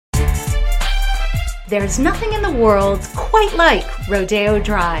There's nothing in the world quite like Rodeo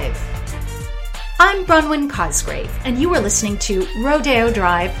Drive. I'm Bronwyn Cosgrave, and you are listening to Rodeo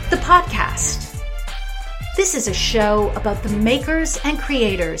Drive, the podcast. This is a show about the makers and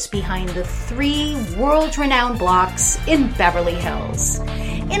creators behind the 3 world-renowned blocks in Beverly Hills.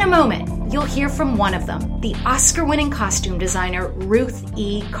 In a moment, you'll hear from one of them, the Oscar-winning costume designer Ruth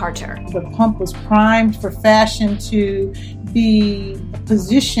E. Carter. The pump was primed for fashion to be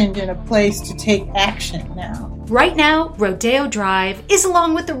positioned in a place to take action now. Right now, Rodeo Drive is,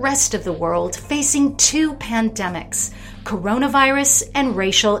 along with the rest of the world, facing 2 pandemics, coronavirus and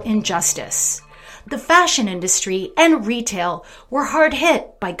racial injustice. The fashion industry and retail were hard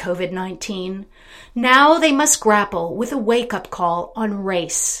hit by COVID-19. Now they must grapple with a wake-up call on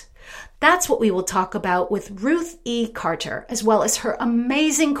race. That's what we will talk about with Ruth E. Carter, as well as her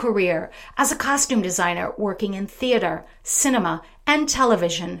amazing career as a costume designer working in theater, cinema, and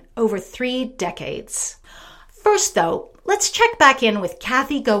television over 3 decades. First, though, let's check back in with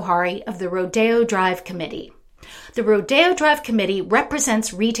Kathy Gohary of the Rodeo Drive Committee. The Rodeo Drive Committee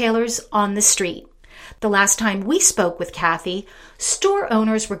represents retailers on the street. The last time we spoke with Kathy, store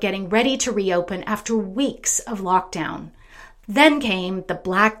owners were getting ready to reopen after weeks of lockdown. Then came the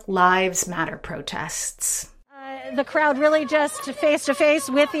Black Lives Matter protests. The crowd really just face-to-face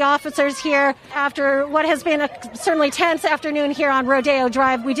with the officers here after what has been a certainly tense afternoon here on Rodeo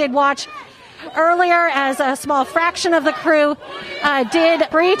Drive. We did watch earlier as a small fraction of the crew did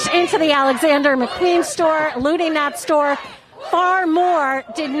breach into the Alexander McQueen store, looting that store. Far more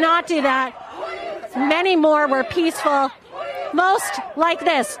did not do that. Many more were peaceful, most like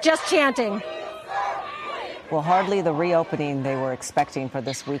this, just chanting. Well, hardly the reopening they were expecting for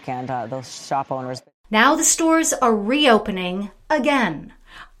this weekend, those shop owners. Now the stores are reopening again.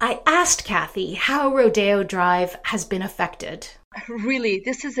 I asked Kathy how Rodeo Drive has been affected. Really,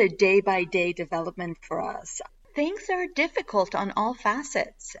 this is a day-by-day development for us. Things are difficult on all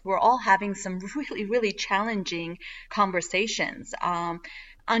facets. We're all having some really, really challenging conversations,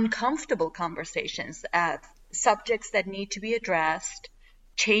 uncomfortable conversations, subjects that need to be addressed,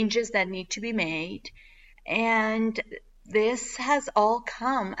 changes that need to be made. And this has all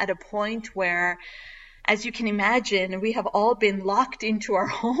come at a point where, as you can imagine, we have all been locked into our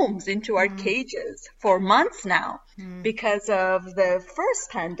homes, into our cages for months now because of the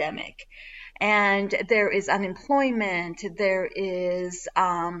first pandemic. And there is unemployment, there is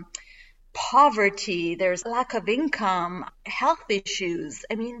poverty, there's lack of income, health issues.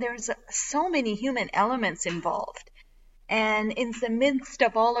 I mean, there's so many human elements involved. And in the midst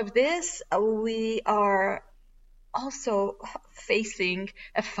of all of this, we are also facing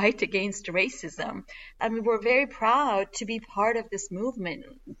a fight against racism. I mean, we're very proud to be part of this movement.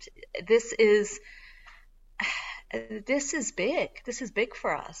 This is big. This is big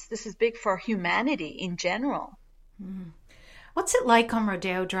for us. This is big for humanity in general. What's it like on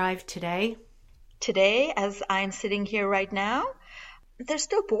Rodeo Drive today? Today, as I'm sitting here right now, there's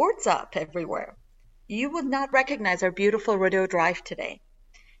still boards up everywhere. You would not recognize our beautiful Rodeo Drive today.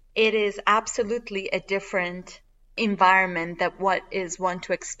 It is absolutely a different environment than what is one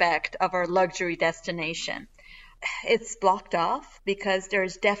to expect of our luxury destination. It's blocked off because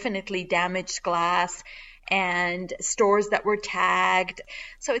there's definitely damaged glass and stores that were tagged.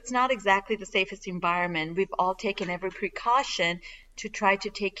 So it's not exactly the safest environment. We've all taken every precaution to try to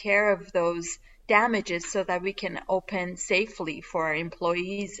take care of those damages so that we can open safely for our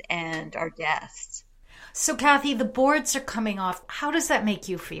employees and our guests. So, Kathy, the boards are coming off. How does that make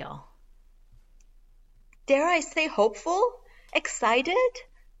you feel? Dare I say hopeful? Excited?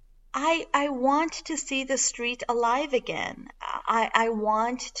 I want to see the street alive again. I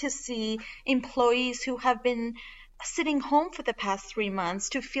want to see employees who have been sitting home for the past 3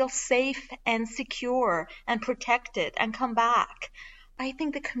 months to feel safe and secure and protected and come back. I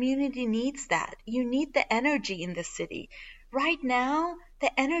think the community needs that. You need the energy in the city. Right now,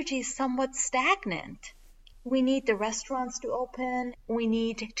 the energy is somewhat stagnant. We need the restaurants to open. We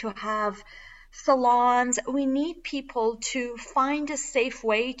need to have salons. We need people to find a safe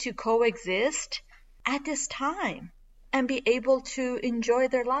way to coexist at this time and be able to enjoy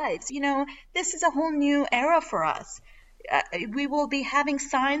their lives. You know, this is a whole new era for us. We will be having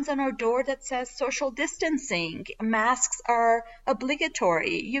signs on our door that says social distancing. Masks are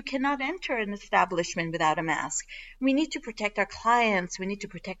obligatory. You cannot enter an establishment without a mask. We need to protect our clients. We need to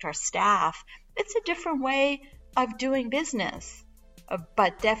protect our staff. It's a different way of doing business.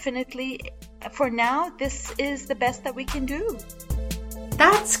 But definitely, for now, this is the best that we can do.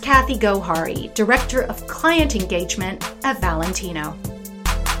 That's Kathy Gohary, Director of Client Engagement at Valentino.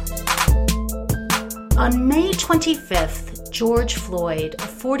 On May 25th, George Floyd, a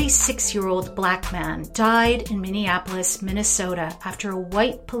 46-year-old black man, died in Minneapolis, Minnesota, after a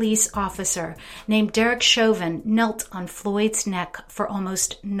white police officer named Derek Chauvin knelt on Floyd's neck for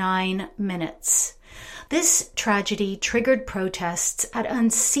almost 9 minutes. This tragedy triggered protests at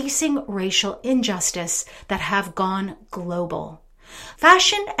unceasing racial injustice that have gone global.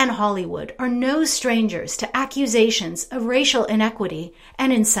 Fashion and Hollywood are no strangers to accusations of racial inequity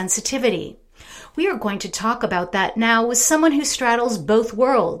and insensitivity. We are going to talk about that now with someone who straddles both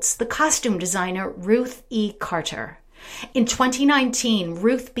worlds, the costume designer Ruth E. Carter. In 2019,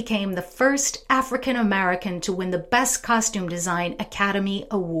 Ruth became the first African American to win the Best Costume Design Academy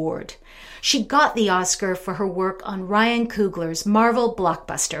Award. She got the Oscar for her work on Ryan Coogler's Marvel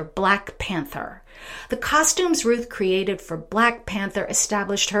blockbuster Black Panther. The costumes Ruth created for Black Panther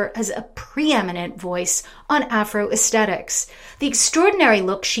established her as a preeminent voice on Afro aesthetics. The extraordinary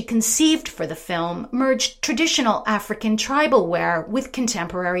look she conceived for the film merged traditional African tribal wear with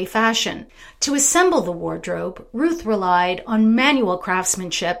contemporary fashion. To assemble the wardrobe, Ruth relied on manual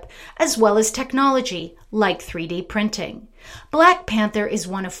craftsmanship as well as technology like 3D printing. Black Panther is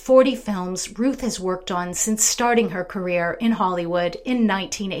one of 40 films Ruth has worked on since starting her career in Hollywood in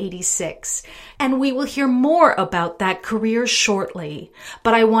 1986. And we will hear more about that career shortly.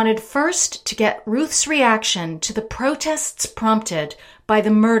 But I wanted first to get Ruth's reaction to the protests prompted by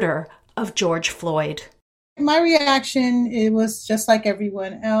the murder of George Floyd. My reaction, it was just like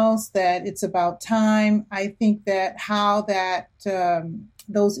everyone else, that it's about time. I think that how that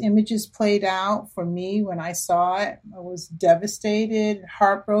those images played out for me when I saw it, I was devastated,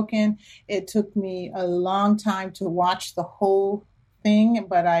 heartbroken. It took me a long time to watch the whole thing,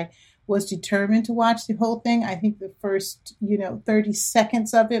 but I was determined to watch the whole thing. I think the first, 30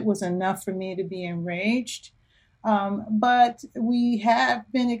 seconds of it was enough for me to be enraged. But we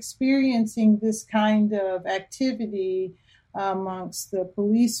have been experiencing this kind of activity amongst the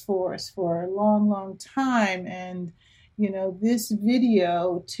police force for a long, long time. And, this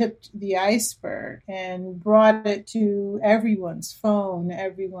video tipped the iceberg and brought it to everyone's phone,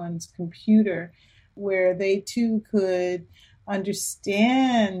 everyone's computer, where they too could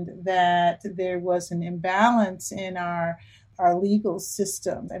understand that there was an imbalance in our legal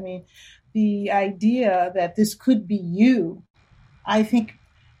system. I mean, the idea that this could be you, I think,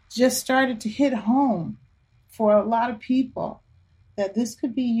 just started to hit home for a lot of people, that this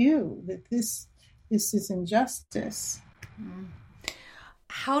could be you, that this is injustice.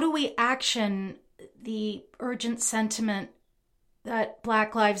 How do we action the urgent sentiment that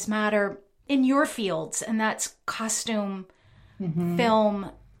Black Lives Matter in your fields, and that's costume, film,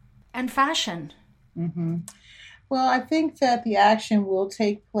 and fashion? Well, I think that the action will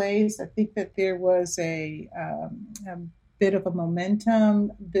take place. I think that there was a bit of a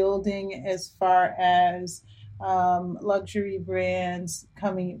momentum building as far as luxury brands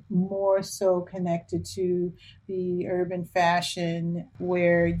coming more so connected to the urban fashion,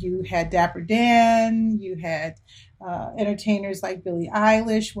 where you had Dapper Dan, you had entertainers like Billie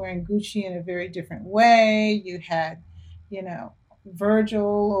Eilish wearing Gucci in a very different way. You had,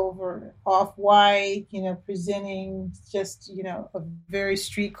 Virgil over Off-White, presenting just, a very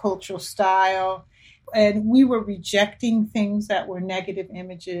street cultural style. And we were rejecting things that were negative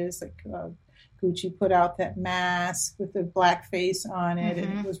images, like Gucci put out that mask with the black face on it,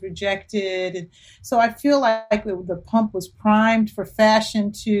 and it was rejected. And so I feel like the pump was primed for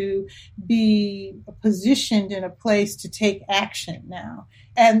fashion to be positioned in a place to take action now.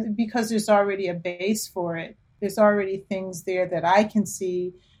 And because there's already a base for it, there's already things there that I can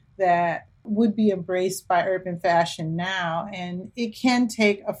see that would be embraced by urban fashion now. And it can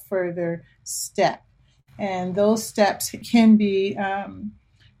take a further step. And those steps can be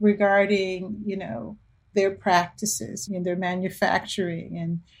regarding, their practices, their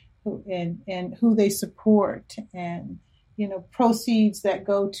manufacturing and who they support, and, proceeds that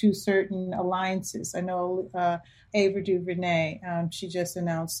go to certain alliances. I know Ava DuVernay, she just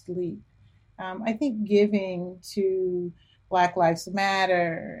announced LEAP. I think giving to Black Lives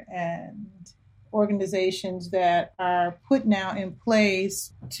Matter and organizations that are put now in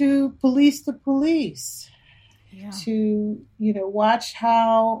place to police the police, to, watch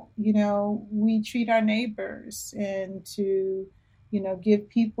how, we treat our neighbors, and to, give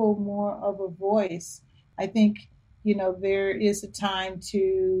people more of a voice. I think, there is a time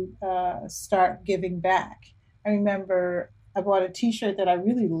to start giving back. I remember I bought a T-shirt that I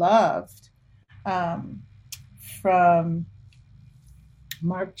really loved from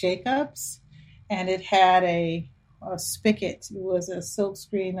Marc Jacobs, and it had a spigot. It was a silk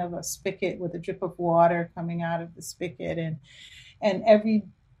screen of a spigot with a drip of water coming out of the spigot, and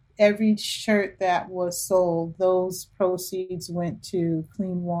every shirt that was sold, those proceeds went to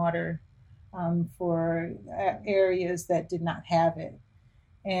clean water for areas that did not have it.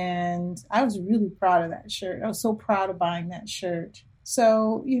 And I was really proud of that shirt. I was so proud of buying that shirt.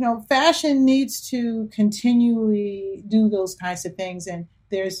 So, fashion needs to continually do those kinds of things. And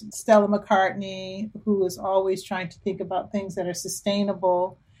there's Stella McCartney, who is always trying to think about things that are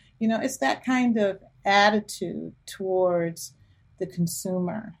sustainable. It's that kind of attitude towards the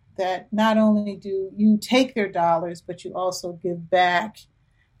consumer that not only do you take their dollars, but you also give back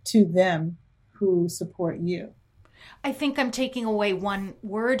to them who support you. I think I'm taking away one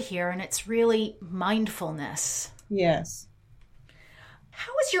word here, and it's really mindfulness. Yes.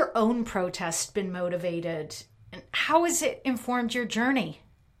 How has your own protest been motivated, and how has it informed your journey?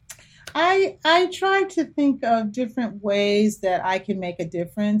 I try to think of different ways that I can make a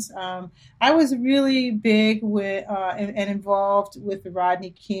difference. I was really big with and involved with the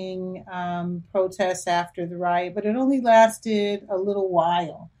Rodney King protests after the riot, but it only lasted a little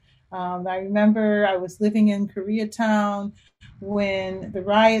while. I remember I was living in Koreatown when the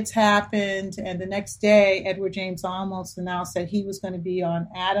riots happened, and the next day, Edward James Olmos announced that he was going to be on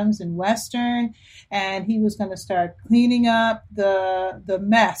Adams and Western, and he was going to start cleaning up the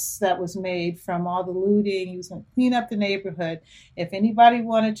mess that was made from all the looting. He was going to clean up the neighborhood. If anybody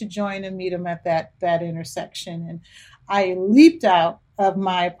wanted to join him, meet him at that intersection. And I leaped out of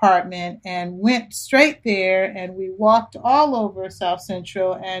my apartment and went straight there, and we walked all over South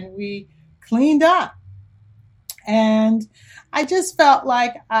Central, and we cleaned up. And I just felt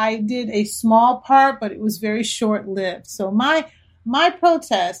like I did a small part, but it was very short-lived. So my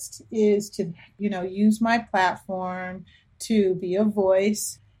protest is to, use my platform to be a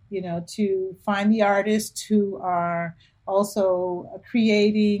voice, to find the artists who are also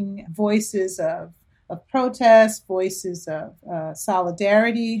creating voices of protest, voices of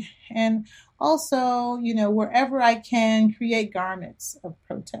solidarity, and also, wherever I can, create garments of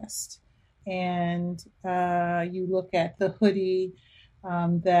protest. And you look at the hoodie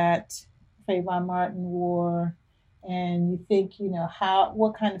that Trayvon Martin wore, and you think,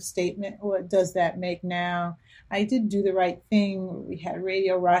 what kind of statement, what does that make now? I did Do the Right Thing. We had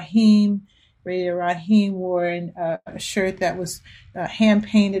Radio Raheem. Radio Raheem wore a shirt that was hand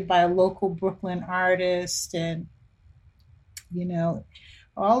painted by a local Brooklyn artist, and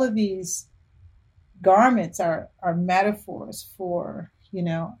all of these garments are metaphors for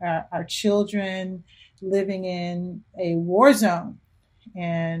our children living in a war zone,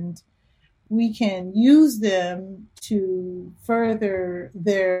 and we can use them to further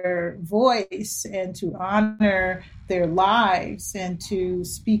their voice and to honor their lives and to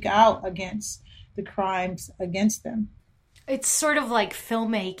speak out against the crimes against them. It's sort of like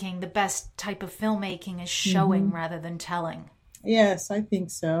filmmaking. The best type of filmmaking is showing rather than telling. Yes, I think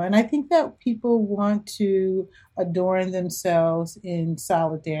so. And I think that people want to adorn themselves in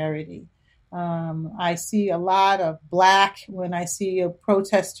solidarity. I see a lot of Black when I see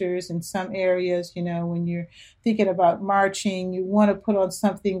protesters in some areas. When you're thinking about marching, you want to put on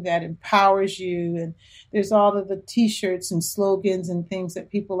something that empowers you. And there's all of the T-shirts and slogans and things that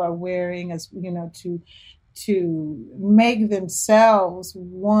people are wearing as, to make themselves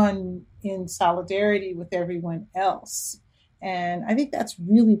one in solidarity with everyone else. And I think that's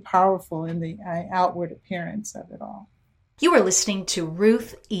really powerful in the outward appearance of it all. You are listening to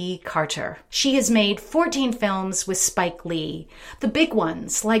Ruth E. Carter. She has made 14 films with Spike Lee. The big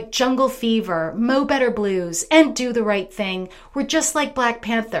ones like Jungle Fever, Mo Better Blues, and Do the Right Thing were just like Black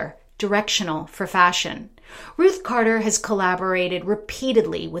Panther, directional for fashion. Ruth Carter has collaborated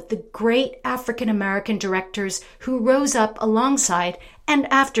repeatedly with the great African-American directors who rose up alongside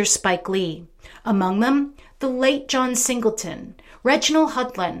and after Spike Lee. Among them, the late John Singleton, Reginald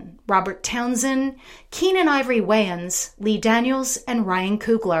Hudlin, Robert Townsend, Keenan Ivory Wayans, Lee Daniels, and Ryan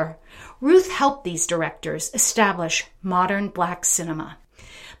Coogler. Ruth helped these directors establish modern Black cinema.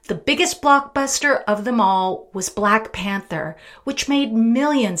 The biggest blockbuster of them all was Black Panther, which made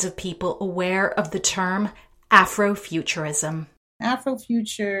millions of people aware of the term Afrofuturism.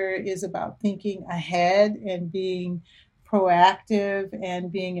 Afrofuture is about thinking ahead and being proactive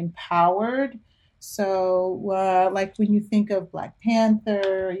and being empowered. So, like when you think of Black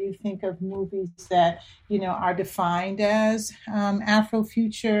Panther, you think of movies that, are defined as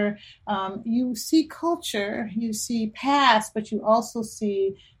Afrofuture. You see culture, you see past, but you also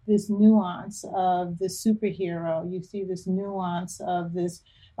see this nuance of the superhero. You see this nuance of this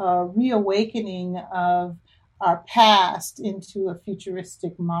reawakening of our past into a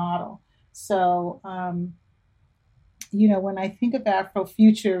futuristic model. So, when I think of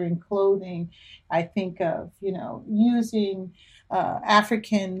Afrofuture in clothing, I think of, using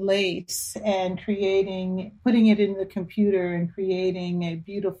African lace and putting it in the computer and creating a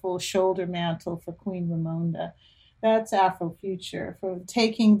beautiful shoulder mantle for Queen Ramonda. That's Afrofuture. For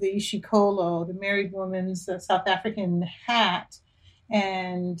taking the ishikolo, the married woman's South African hat,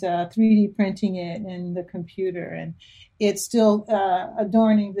 and 3D printing it in the computer. And it's still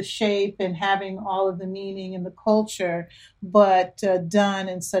adorning the shape and having all of the meaning and the culture, but made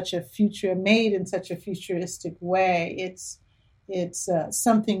in such a futuristic way. It's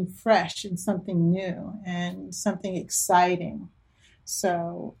something fresh and something new and something exciting.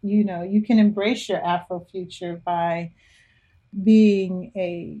 So, you can embrace your Afrofuture by being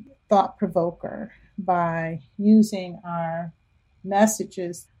a thought provoker, by using our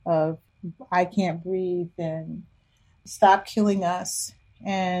messages of I can't breathe and stop killing us.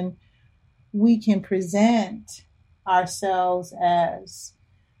 And we can present ourselves as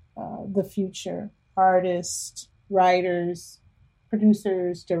the future artists, writers,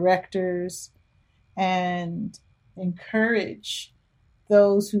 producers, directors, and encourage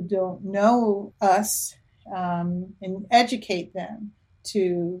those who don't know us and educate them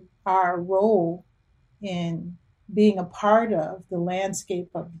to our role in being a part of the landscape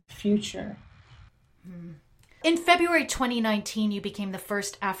of the future. In February 2019, you became the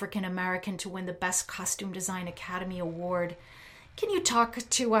first African American to win the Best Costume Design Academy Award. Can you talk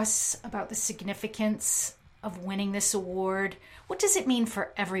to us about the significance of winning this award? What does it mean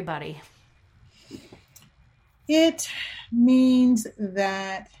for everybody? It means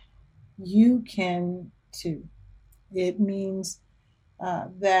that you can too. It means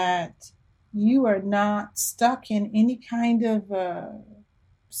that you are not stuck in any kind of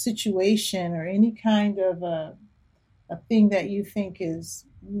situation or any kind of a thing that you think is,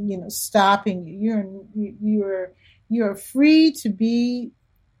 stopping you. You're free to be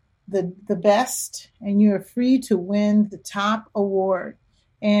the best, and you're free to win the top award.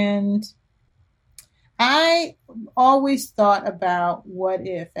 And I always thought about what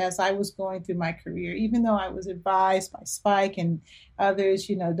if, as I was going through my career, even though I was advised by Spike and others,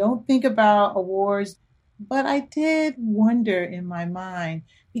 don't think about awards. But I did wonder in my mind,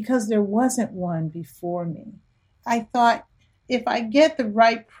 because there wasn't one before me. I thought, if I get the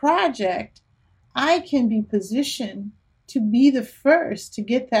right project, I can be positioned to be the first to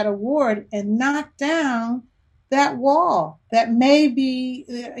get that award and knock down that wall that may be,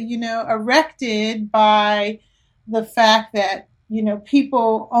 erected by the fact that,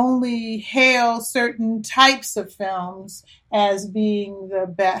 people only hail certain types of films as being the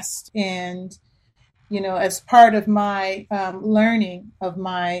best. And, as part of my learning of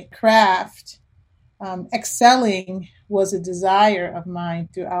my craft, excelling was a desire of mine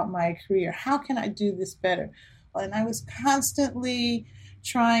throughout my career. How can I do this better? And I was constantly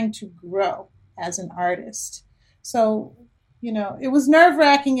trying to grow as an artist. So, it was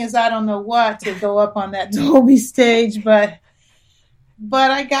nerve-wracking as I don't know what to go up on that Dolby stage, but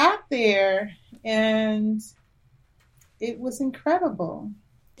I got there and it was incredible.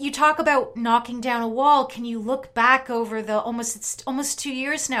 You talk about knocking down a wall. Can you look back over it's almost 2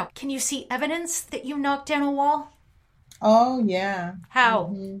 years now? Can you see evidence that you knocked down a wall? Oh, yeah. How?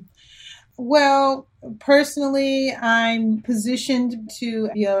 Mm-hmm. Well, personally, I'm positioned to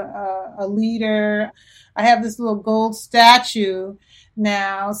be a leader. I have this little gold statue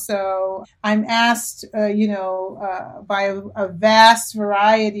now, so I'm asked, by a vast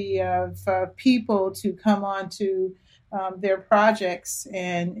variety of people to come on to their projects,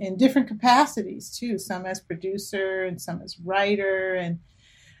 and in different capacities too. Some as producer and some as writer, and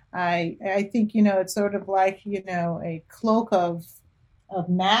I think it's sort of like a cloak of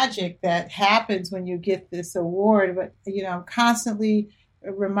magic that happens when you get this award. But I'm constantly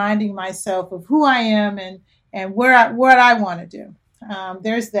reminding myself of who I am and what I want to do.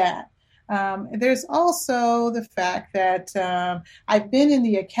 There's that. There's also the fact that I've been in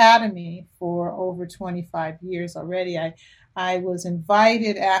the Academy for over 25 years already. I was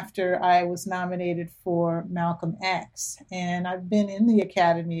invited after I was nominated for Malcolm X, and I've been in the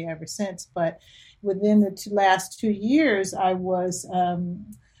Academy ever since. But within the last 2 years, I was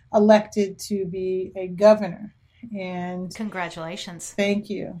elected to be a governor. And congratulations. Thank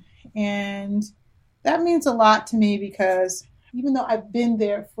you. And that means a lot to me, because even though I've been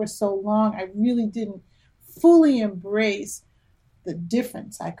there for so long, I really didn't fully embrace the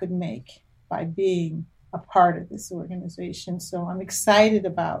difference I could make by being a part of this organization. So I'm excited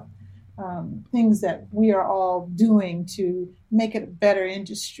about things that we are all doing to make it a better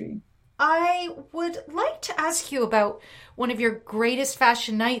industry. I would like to ask you about one of your greatest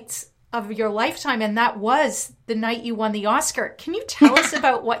fashion nights of your lifetime, and that was the night you won the Oscar. Can you tell us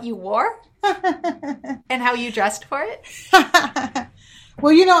about what you wore? And how you dressed for it?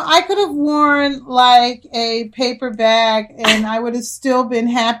 Well, I could have worn like a paper bag and I would have still been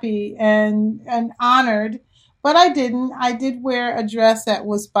happy and honored, but I didn't. I did wear a dress that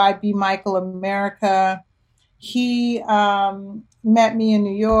was by B. Michael America. He met me in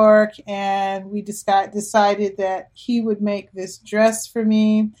New York and we decided that he would make this dress for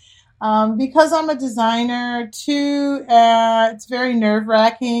me. Because I'm a designer too, it's very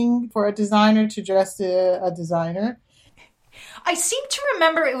nerve-wracking for a designer to dress a designer. I seem to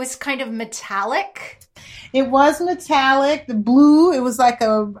remember it was kind of metallic. It was metallic, the blue. It was like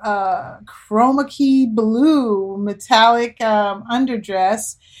a chroma key blue metallic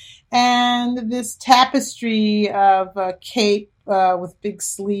underdress, and this tapestry of a cape with big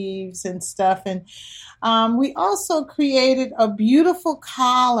sleeves and stuff. And we also created a beautiful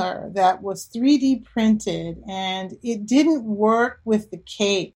collar that was 3D printed, and it didn't work with the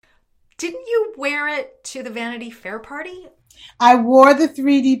cape. Didn't you wear it to the Vanity Fair party? I wore the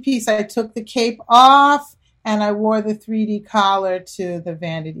 3D piece. I took the cape off and I wore the 3D collar to the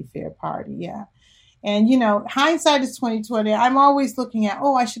Vanity Fair party. Yeah. And, hindsight is 2020. I'm always looking at,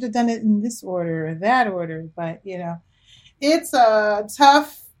 I should have done it in this order or that order. But, it's a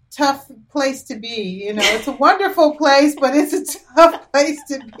tough place to be. It's a wonderful place, but it's a tough place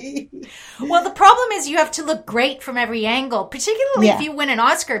to be. Well, the problem is you have to look great from every angle, particularly if you win an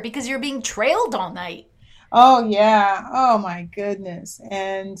Oscar, because you're being trailed all night. Oh, yeah. Oh, my goodness.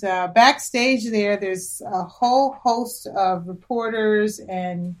 And backstage there's a whole host of reporters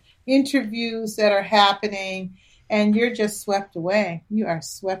and interviews that are happening, and you're just swept away. You are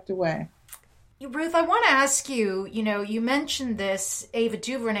swept away. Ruth, I want to ask you, you mentioned this, Ava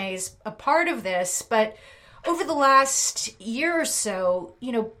DuVernay is a part of this, but over the last year or so,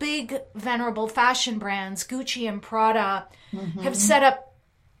 big, venerable fashion brands, Gucci and Prada, have set up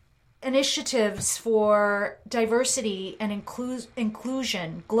initiatives for diversity and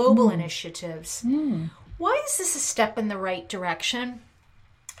inclusion, global initiatives. Why is this a step in the right direction?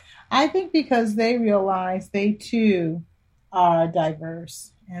 I think because they realize they too are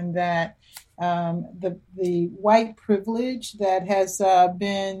diverse, and that the white privilege that has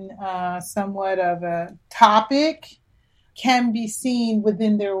been somewhat of a topic can be seen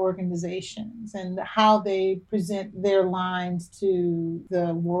within their organizations and how they present their lines to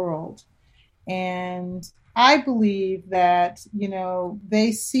the world. And I believe that,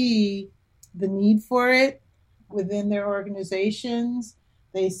 they see the need for it within their organizations.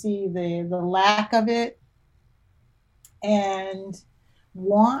 They see the lack of it and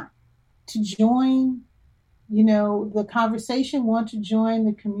want to join, the conversation, want to join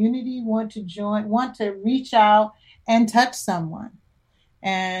the community, want to reach out and touch someone.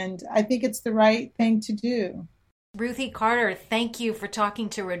 And I think it's the right thing to do. Ruthie Carter, thank you for talking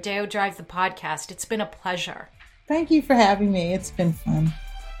to Rodeo Drive, the podcast. It's been a pleasure. Thank you for having me. It's been fun.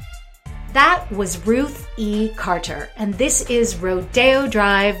 That was Ruth E. Carter, and this is Rodeo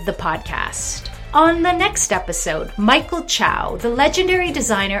Drive, the podcast. On the next episode, Michael Chow, the legendary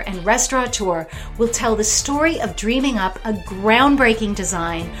designer and restaurateur, will tell the story of dreaming up a groundbreaking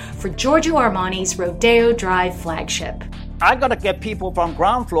design for Giorgio Armani's Rodeo Drive flagship. I got to get people from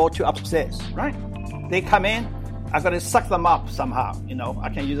ground floor to upstairs, right? They come in, I got to suck them up somehow. I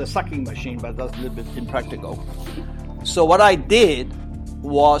can use a sucking machine, but that's a little bit impractical. So what I did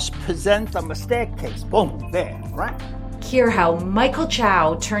was present them a staircase. Boom, there, right? Hear how Michael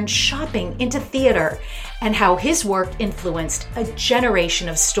Chow turned shopping into theater and how his work influenced a generation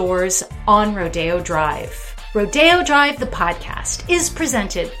of stores on Rodeo Drive. Rodeo Drive, the podcast, is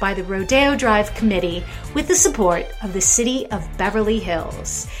presented by the Rodeo Drive Committee with the support of the City of Beverly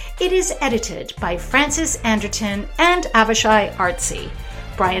Hills. It is edited by Francis Anderton and Avishai Artsy.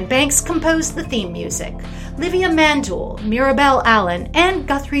 Brian Banks composed the theme music. Livia Mandul, Mirabelle Allen, and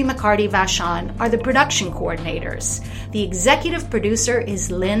Guthrie McCarty-Vachon are the production coordinators. The executive producer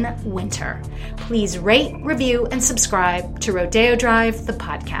is Lynn Winter. Please rate, review, and subscribe to Rodeo Drive, the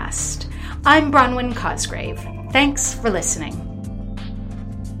podcast. I'm Bronwyn Cosgrave. Thanks for listening.